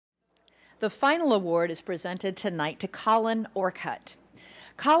The final award is presented tonight to Collin Orcutt.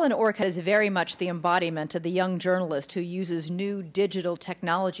 Collin Orcutt is very much the embodiment of the young journalist who uses new digital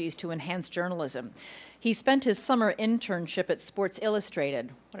technologies to enhance journalism. He spent his summer internship at Sports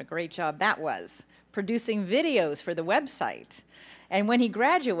Illustrated, what a great job that was, producing videos for the website. And when he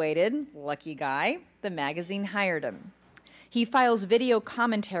graduated, lucky guy, the magazine hired him. He files video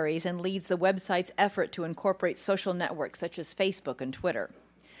commentaries and leads the website's effort to incorporate social networks such as Facebook and Twitter.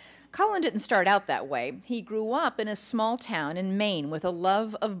 Collin didn't start out that way. He grew up in a small town in Maine with a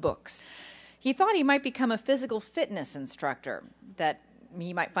love of books. He thought he might become a physical fitness instructor, that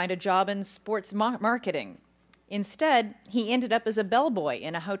he might find a job in sports marketing. Instead, he ended up as a bellboy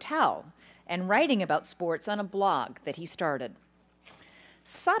in a hotel and writing about sports on a blog that he started.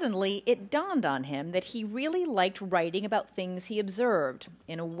 Suddenly, it dawned on him that he really liked writing about things he observed,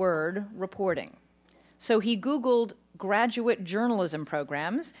 in a word, reporting. So he Googled graduate journalism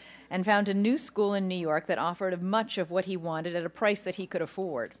programs and found a new school in New York that offered much of what he wanted at a price that he could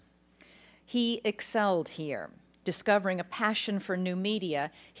afford. He excelled here, discovering a passion for new media.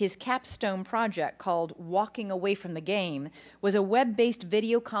 His capstone project, called Walking Away from the Game, was a web-based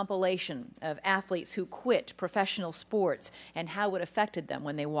video compilation of athletes who quit professional sports and how it affected them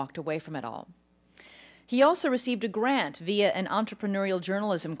when they walked away from it all. He also received a grant via an entrepreneurial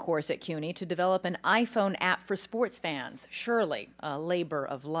journalism course at CUNY to develop an iPhone app for sports fans, surely a labor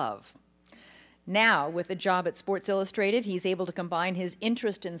of love. Now, with a job at Sports Illustrated, he's able to combine his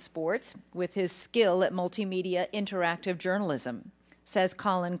interest in sports with his skill at multimedia interactive journalism. Says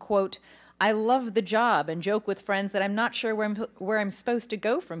Collin, quote, "I love the job and joke with friends that I'm not sure where I'm supposed to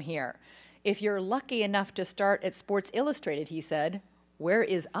go from here. If you're lucky enough to start at Sports Illustrated," he said, "where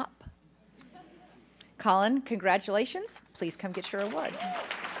is up?" Collin, congratulations. Please come get your award.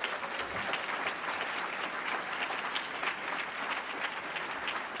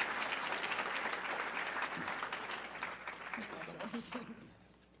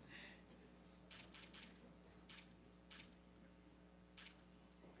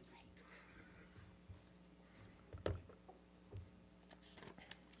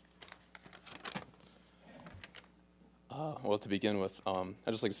 Well, to begin with, I'd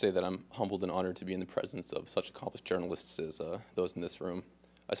just like to say that I'm humbled and honored to be in the presence of such accomplished journalists as those in this room,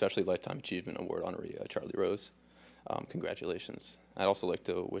 especially Lifetime Achievement Award honoree Charlie Rose. Congratulations. I'd also like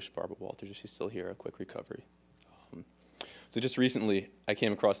to wish Barbara Walters, if she's still here, a quick recovery. So just recently, I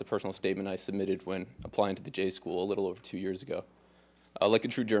came across a personal statement I submitted when applying to the J School a little over 2 years ago. Like a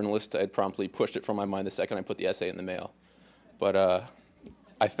true journalist, I had promptly pushed it from my mind the second I put the essay in the mail. But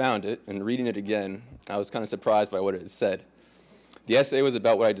I found it, and reading it again, I was kind of surprised by what it said. The essay was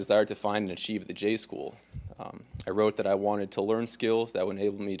about what I desired to find and achieve at the J School. I wrote that I wanted to learn skills that would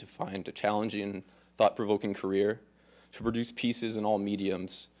enable me to find a challenging and thought-provoking career, to produce pieces in all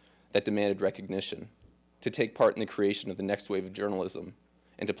mediums that demanded recognition, to take part in the creation of the next wave of journalism,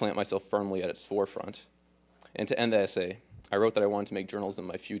 and to plant myself firmly at its forefront. And to end the essay, I wrote that I wanted to make journalism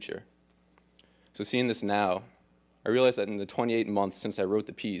my future. So seeing this now, I realized that in the 28 months since I wrote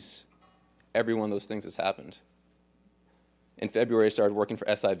the piece, every one of those things has happened. In February, I started working for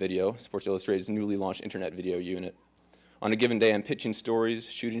SI Video, Sports Illustrated's newly launched internet video unit. On a given day, I'm pitching stories,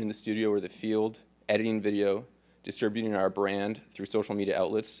 shooting in the studio or the field, editing video, distributing our brand through social media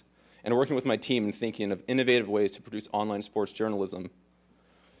outlets, and working with my team and thinking of innovative ways to produce online sports journalism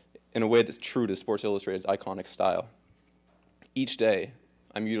in a way that's true to Sports Illustrated's iconic style. Each day,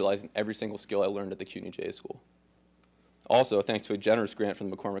 I'm utilizing every single skill I learned at the CUNY J School. Also, thanks to a generous grant from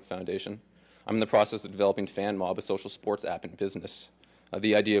the McCormick Foundation, I'm in the process of developing FanMob, a social sports app in business,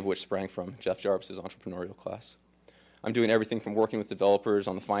 the idea of which sprang from Jeff Jarvis's entrepreneurial class. I'm doing everything from working with developers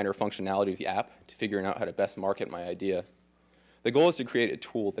on the finer functionality of the app to figuring out how to best market my idea. The goal is to create a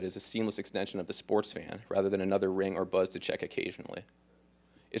tool that is a seamless extension of the sports fan rather than another ring or buzz to check occasionally.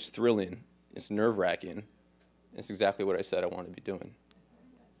 It's thrilling, it's nerve-wracking, and it's exactly what I said I wanted to be doing.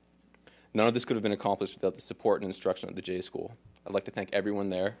 None of this could have been accomplished without the support and instruction of the J School. I'd like to thank everyone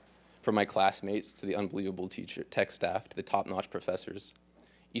there, from my classmates to the unbelievable tech staff to the top-notch professors.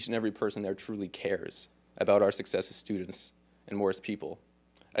 Each and every person there truly cares about our success as students and more as people.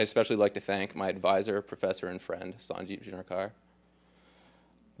 I'd especially like to thank my advisor, professor, and friend, Sanjeev Junarkar,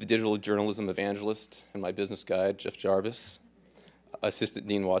 the digital journalism evangelist and my business guide, Jeff Jarvis, Assistant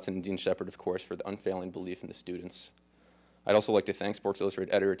Dean Watson and Dean Shepard, of course, for the unfailing belief in the students. I'd also like to thank Sports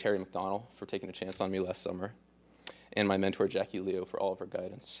Illustrated editor Terry McDonald for taking a chance on me last summer, and my mentor Jackie Leo for all of her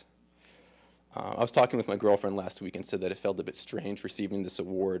guidance. I was talking with my girlfriend last week and said that it felt a bit strange receiving this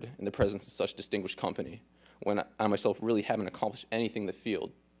award in the presence of such distinguished company when I myself really haven't accomplished anything in the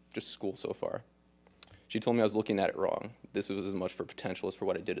field, just school so far. She told me I was looking at it wrong. This was as much for potential as for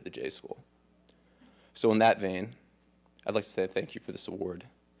what I did at the J School. So in that vein, I'd like to say thank you for this award.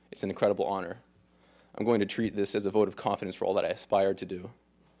 It's an incredible honor. I'm going to treat this as a vote of confidence for all that I aspire to do.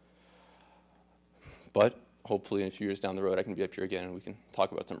 But hopefully in a few years down the road, I can be up here again and we can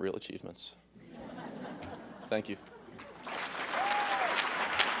talk about some real achievements. Thank you.